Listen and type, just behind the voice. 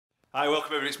Hi, welcome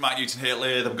everybody, it's Mike Newton here at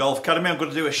Latham Golf Academy. I'm going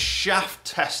to do a shaft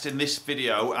test in this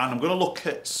video and I'm going to look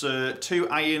at two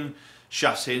iron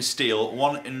shafts here in steel,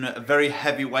 one in a very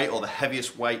heavy weight or the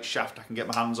heaviest weight shaft I can get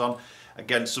my hands on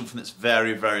against something that's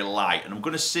very, very light. And I'm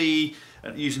going to see,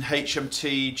 using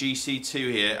HMT GC2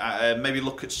 here, maybe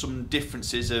look at some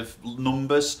differences of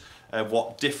numbers,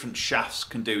 what different shafts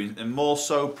can do, and more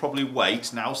so probably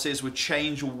weight. Now, as we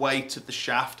change the weight of the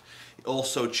shaft, it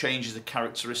also changes the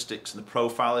characteristics and the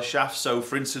profile of the shaft. So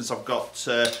for instance, I've got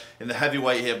in the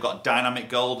heavyweight here, I've got Dynamic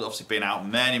Gold, obviously been out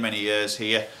many years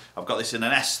here. I've got this in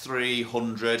an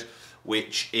S300,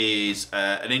 which is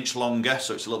an inch longer,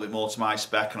 so it's a little bit more to my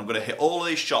spec, and I'm going to hit all of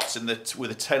these shots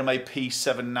with a TaylorMade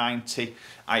P790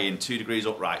 iron, 2 degrees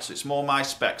upright, so it's more my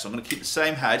spec. So I'm going to keep the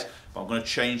same head, but I'm going to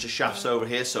change the shafts over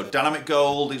here. So Dynamic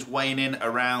Gold is weighing in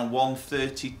around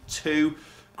 132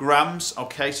 grams.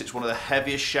 Okay, so it's one of the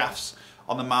heaviest shafts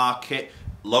on the market.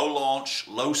 Low launch,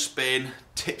 low spin,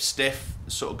 tip stiff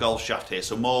sort of golf shaft here,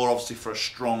 so more obviously for a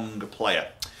stronger player.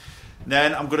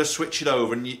 Then I'm going to switch it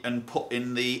over and put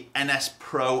in the NS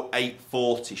Pro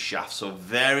 840 shaft, so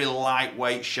very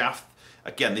lightweight shaft.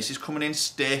 Again, this is coming in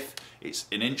stiff, it's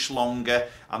an inch longer,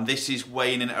 and this is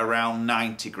weighing in around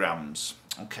 90 grams.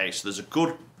 Okay, so there's a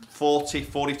good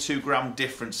 42 gram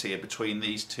difference here between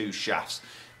these two shafts.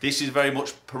 This is very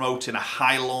much promoting a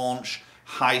high launch,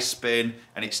 high spin,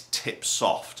 and it's tip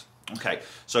soft. Okay,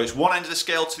 so it's one end of the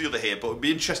scale to the other here, but it'd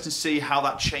be interesting to see how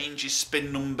that changes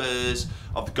spin numbers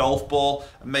of the golf ball,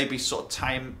 and maybe sort of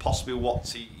time possibly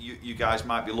what you guys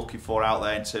might be looking for out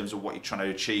there in terms of what you're trying to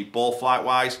achieve ball flight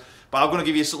wise. But I'm going to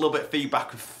give you a little bit of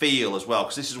feedback of feel as well,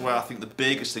 because this is where I think the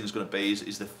biggest thing is going to be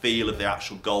is the feel of the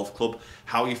actual golf club,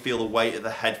 how you feel the weight of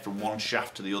the head from one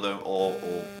shaft to the other, or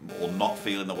not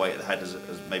feeling the weight of the head as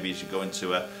maybe as you go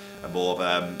into a more of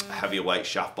a heavier weight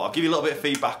shaft. But I'll give you a little bit of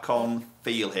feedback on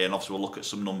feel here, and obviously we'll look at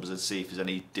some numbers and see if there's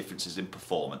any differences in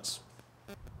performance.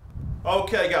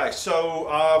 Okay guys, so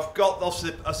I've got,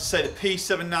 obviously, as I say, the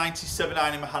P790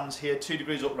 7.9 in my hands here, 2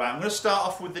 degrees upright. I'm going to start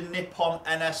off with the Nippon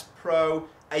NS Pro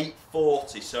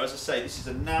 840. So as I say, this is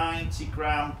a 90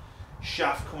 gram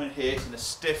shaft coming here, it's in a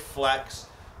stiff flex.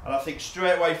 And I think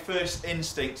straight away, first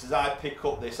instinct as I pick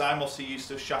up this, I'm also used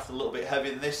to a shaft a little bit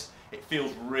heavier than this. It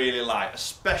feels really light,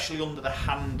 especially under the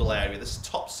handle area, this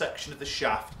top section of the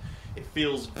shaft. It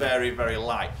feels very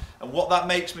light, and what that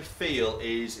makes me feel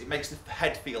is it makes the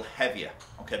head feel heavier.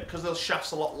 Okay, because those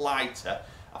shafts are a lot lighter,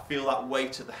 I feel that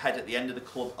weight at the head at the end of the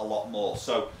club a lot more.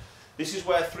 So this is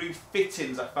where through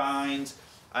fittings I find,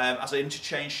 as I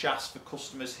interchange shafts for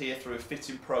customers here through a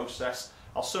fitting process,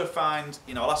 I'll sort of find,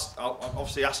 you know, I'm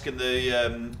obviously asking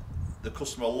the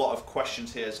customer a lot of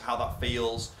questions here as to how that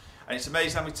feels, and it's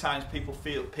amazing how many times people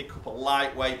pick up a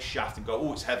lightweight shaft and go,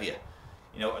 oh, it's heavier.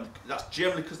 You know, and that's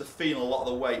generally because they're feeling a lot of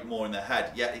the weight more in their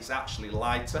head, yet it's actually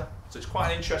lighter. So it's quite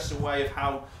an interesting way of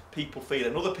how people feel,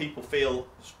 and other people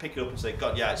pick it up and say,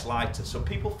 God, yeah, it's lighter. So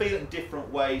people feel it in different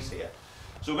ways here.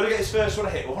 So we're going to get this first one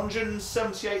hit.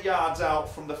 178 yards out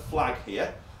from the flag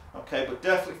here. Okay, but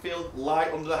definitely feel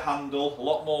light under the handle, a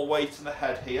lot more weight in the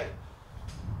head here.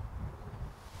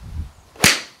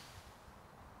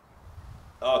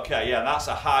 Okay, yeah, that's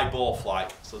a high ball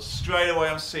flight. So straight away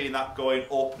I'm seeing that going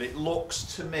up, and it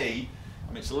looks to me, I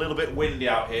mean, it's a little bit windy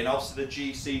out here, and obviously the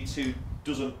GC2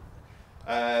 doesn't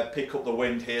pick up the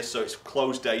wind here, so it's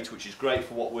closed data, which is great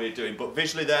for what we're doing. But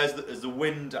visually there's the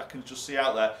wind I can just see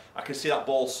out there, I can see that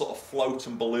ball sort of float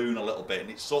and balloon a little bit, and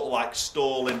it's sort of like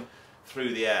stalling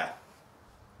through the air.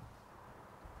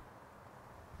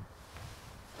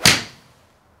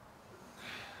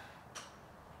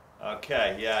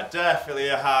 Okay, yeah, definitely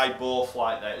a high ball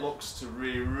flight there. It looks to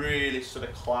really sort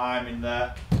of climb in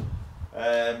there.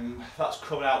 That's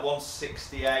coming out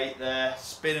 168 there,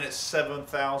 spinning at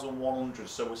 7,100.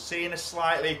 So we're seeing a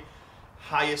slightly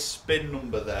higher spin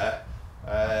number there.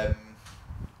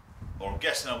 Or I'm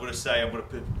guessing I'm going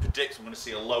to predict I'm going to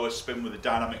see a lower spin with the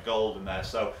Dynamic Gold in there.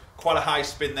 So quite a high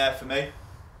spin there for me.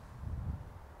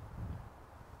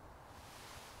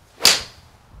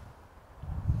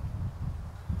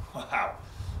 Wow,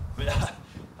 I mean,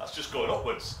 that's just going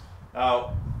upwards.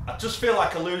 Now, I just feel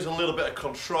like I lose a little bit of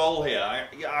control here. I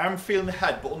am feeling the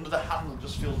head, but under the handle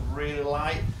just feels really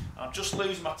light. I'm just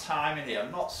losing my timing here.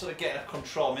 I'm not sort of getting a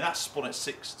control. I mean, that's spun at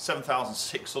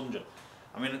 7,600.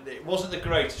 I mean, it wasn't the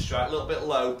greatest strike, a little bit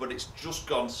low, but it's just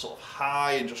gone sort of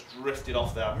high and just drifted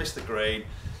off there. I missed the green.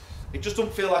 It just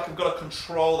doesn't feel like I've got to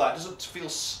control that. It doesn't feel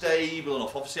stable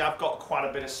enough. Obviously, I've got quite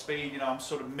a bit of speed. You know, I'm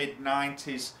sort of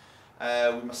mid-90s.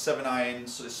 With my 7-iron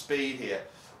sort of speed here,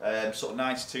 sort of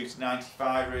 92 to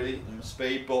 95 really in my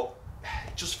speed, but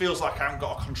it just feels like I haven't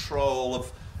got a control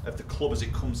of the club as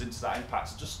it comes into that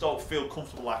impact. I just don't feel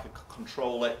comfortable like I could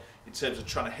control it in terms of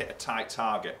trying to hit a tight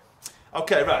target.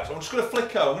 Okay, right, so I'm just going to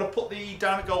flick over. I'm going to put the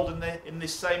Dynamic Gold in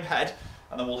this same head,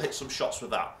 and then we'll hit some shots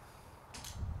with that.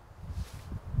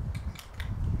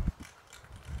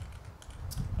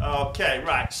 Okay,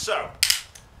 right, so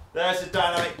there's the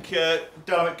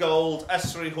Dynamic Gold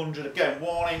S300, again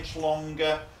 1 inch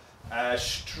longer.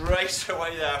 Straight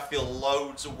away there I feel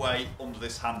loads of weight under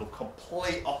this handle,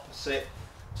 complete opposite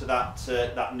to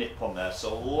that nip on there,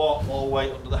 so a lot more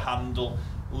weight under the handle,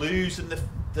 losing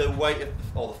the weight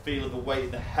or the feel of the weight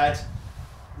in the head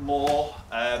more,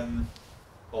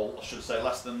 or I should say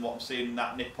less than what I'm seeing in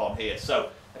that nip on here. So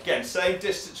again, same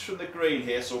distance from the green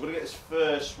here, so we're going to get this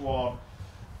first one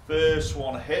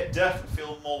hit. Definitely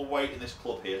feel more weight in this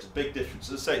club here. It's a big difference.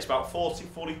 As I say, it's about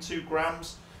 42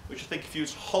 grams, which I think if you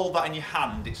just hold that in your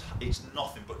hand, it's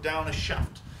nothing. But down a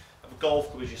shaft of a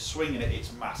golf club, as you're swinging it,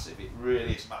 it's massive. It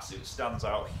really is massive. It stands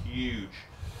out huge.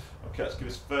 Okay, let's give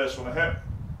this first one a hit.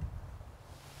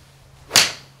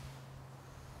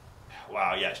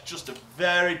 Wow, yeah, it's just a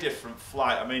very different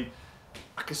flight. I mean,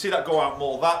 I can see that go out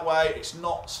more that way. It's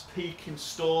not peaking,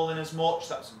 stalling as much.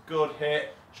 That's a good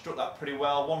hit. Struck that pretty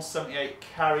well. 178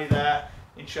 carry there.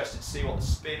 Interested to see what the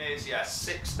spin is. Yeah,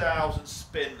 6,000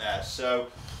 spin there. So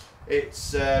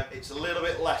it's a little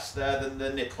bit less there than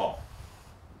the Nippon.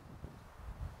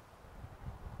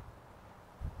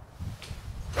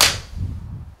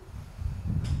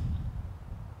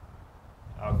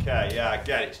 Okay, yeah,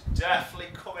 again, it's definitely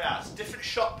coming out. It's a different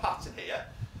shot pattern here.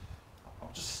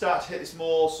 I'll just start to hit this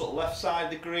more sort of left side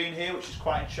of the green here, which is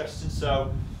quite interesting.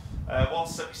 So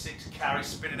 176 carry,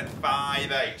 spinning at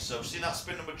 5.8. So seeing that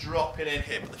spin number dropping in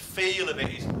here, but the feel of it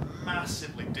is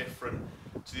massively different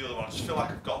to the other one. I just feel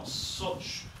like I've got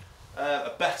such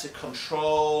a better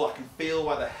control. I can feel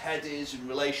where the head is in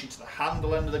relation to the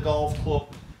handle end of the golf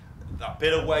club. That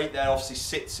bit of weight there obviously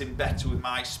sits in better with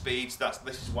my speeds.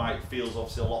 This is why it feels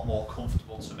obviously a lot more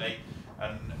comfortable to me.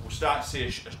 And we're starting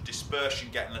to see a dispersion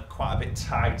getting quite a bit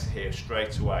tighter here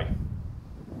straight away.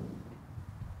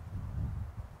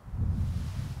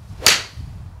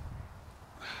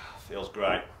 Feels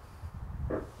great.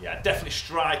 Yeah, definitely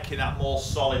striking that more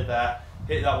solid there.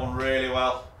 Hit that one really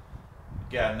well.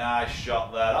 Again, nice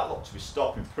shot there. That looked to be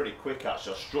stopping pretty quick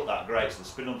actually. I struck that great, so the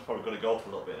spin number's probably going to go up a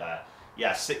little bit there.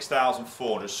 Yeah,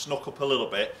 6,400, snuck up a little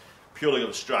bit, purely on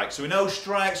the strike. So we know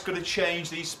strike's going to change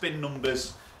these spin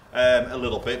numbers a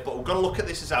little bit, but we've got to look at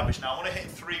this as average. Now, I want to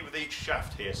hit 3 with each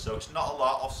shaft here, so it's not a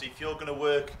lot. Obviously, if you're going to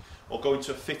work or go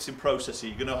into a fitting process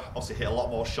here, you're going to obviously hit a lot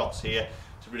more shots here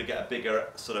to really get a bigger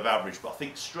sort of average. But I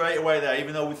think straight away there,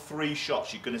 even though with 3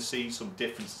 shots, you're going to see some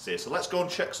differences here. So let's go and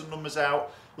check some numbers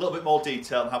out, a little bit more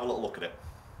detail, and have a little look at it.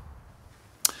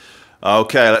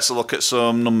 Okay, let's look at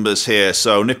some numbers here.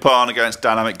 So Nippon against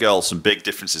Dynamic Gold, some big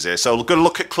differences here. So we're going to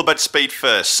look at club head speed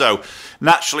first. So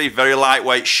naturally, very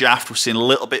lightweight shaft. We're seeing a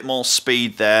little bit more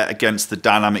speed there against the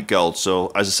Dynamic Gold.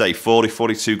 So as I say,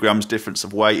 42 grams difference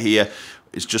of weight here.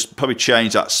 It's just probably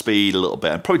changed that speed a little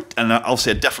bit, and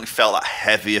obviously I definitely felt that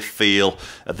heavier feel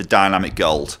of the Dynamic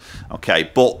Gold. Okay,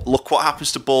 but look what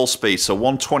happens to ball speed. So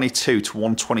 122 to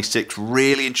 126,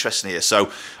 really interesting here.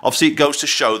 So obviously it goes to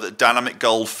show that Dynamic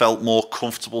Gold felt more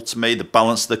comfortable to me. The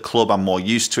balance of the club, I'm more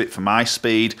used to it for my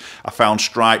speed. I found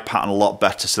strike pattern a lot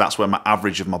better, so that's where my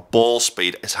average of my ball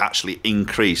speed has actually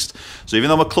increased. So even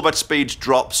though my club head speeds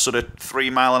dropped sort of 3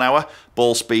 miles an hour,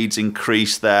 ball speeds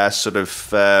increased there, sort of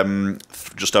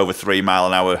just over 3 miles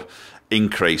an hour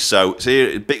increase. So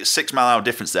see a big 6 mile an hour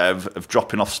difference there of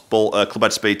dropping off club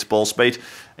head speed to ball speed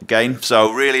again.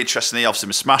 So really interesting. Obviously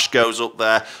my smash goes up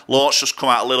there. Launch just come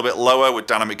out a little bit lower with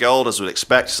Dynamic Gold as we'd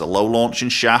expect. It's a low launching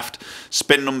shaft.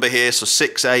 Spin number here, so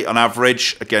 6.8 on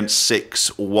average against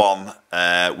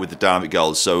 6.1 with the Dynamic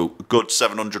Gold. So good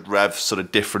 700 rev sort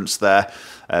of difference there.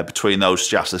 Between those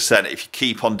shafts. As I said, if you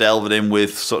keep on delving in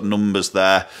with sort of numbers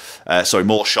there,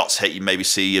 more shots hit, you maybe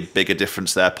see a bigger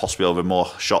difference there, possibly over more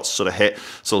shots sort of hit.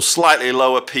 So slightly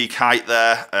lower peak height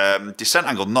there. Descent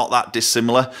angle, not that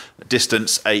dissimilar.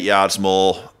 Distance, 8 yards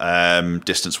more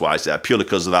distance-wise there, purely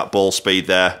because of that ball speed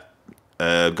there.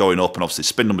 Going up, and obviously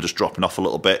spin number just dropping off a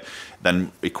little bit,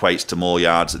 then equates to more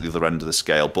yards at the other end of the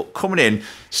scale. But coming in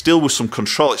still with some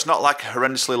control. It's not like a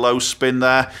horrendously low spin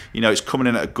there. You know, it's coming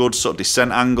in at a good sort of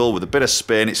descent angle with a bit of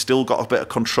spin. It's still got a bit of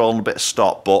control and a bit of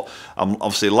stop, but I'm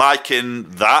obviously liking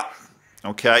that.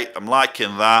 Okay, I'm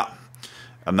liking that,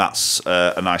 and that's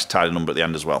a nice tidy number at the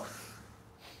end as well.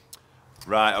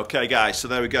 Right, okay guys, so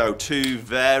there we go. Two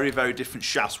very, very different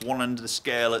shafts, one end of the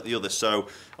scale at the other. So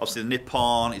obviously the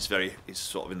Nippon is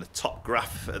sort of in the top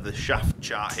graph of the shaft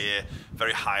chart here.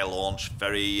 Very high launch,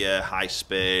 very high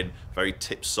spin, very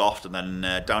tip soft, and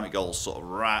then down it goes sort of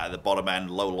right at the bottom end,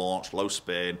 low launch, low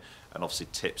spin, and obviously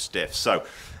tip stiff. So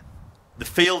the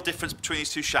feel difference between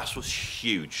these two shafts was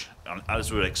huge,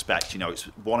 as we would expect. You know, it's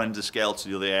one end of the scale to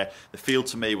the other here. The feel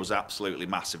to me was absolutely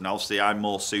massive. Now, obviously, I'm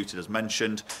more suited, as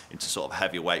mentioned, into sort of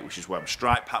heavyweight, which is where my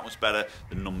strike pattern was better.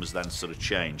 The numbers then sort of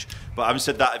change. But having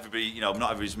said that, everybody, you know,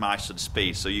 not everybody's my sort of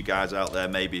speed. So you guys out there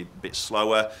may be a bit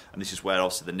slower, and this is where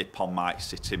obviously the Nippon might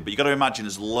sit in. But you got to imagine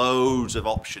there's loads of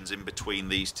options in between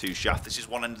these two shafts. This is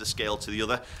one end of the scale to the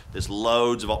other. There's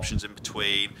loads of options in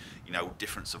between. You know,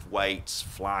 difference of weights,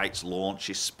 flights,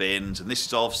 launches, spins, and this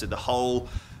is obviously the whole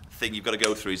thing you've got to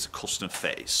go through is the custom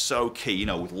fit. It's so key, you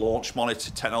know, with launch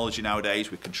monitor technology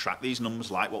nowadays, we can track these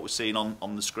numbers like what we're seeing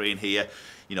on the screen here.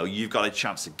 You know, you've got a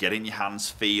chance to get in your hands,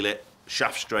 feel it,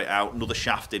 shaft straight out, another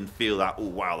shaft in, feel that, oh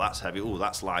wow, that's heavy, oh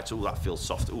that's light, oh that feels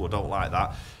soft, oh I don't like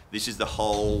that. This is the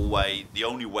whole way, the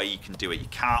only way you can do it. You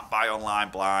can't buy online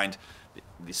blind.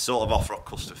 They sort of offer up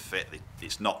custom fit.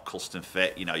 It's not custom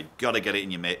fit. You know, you've got to get it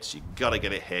in your mitts. You've got to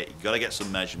get it hit. You've got to get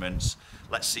some measurements.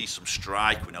 Let's see some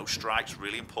strike. We know strike's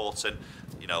really important,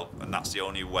 you know, and that's the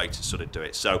only way to sort of do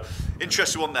it. So,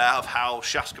 interesting one there of how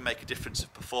shafts can make a difference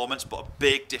of performance, but a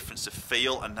big difference of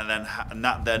feel, and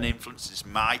that then influences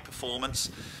my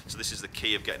performance. So this is the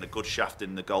key of getting a good shaft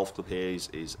in the golf club here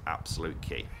is absolute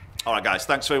key. Alright guys,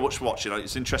 thanks very much for watching.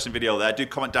 It's an interesting video there. Do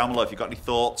comment down below if you've got any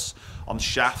thoughts on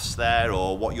shafts there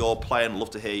or what you're playing. I'd love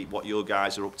to hear what your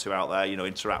guys are up to out there. You know,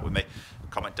 interact with me.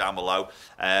 Comment down below.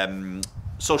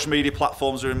 Social media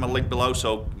platforms are in my link below,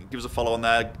 so give us a follow on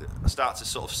there. I start to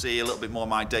sort of see a little bit more of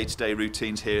my day-to-day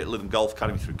routines here at Lytham Golf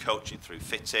Academy through coaching, through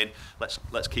fitting.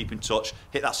 Let's keep in touch.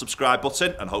 Hit that subscribe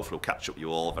button and hopefully we'll catch up with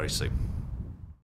you all very soon.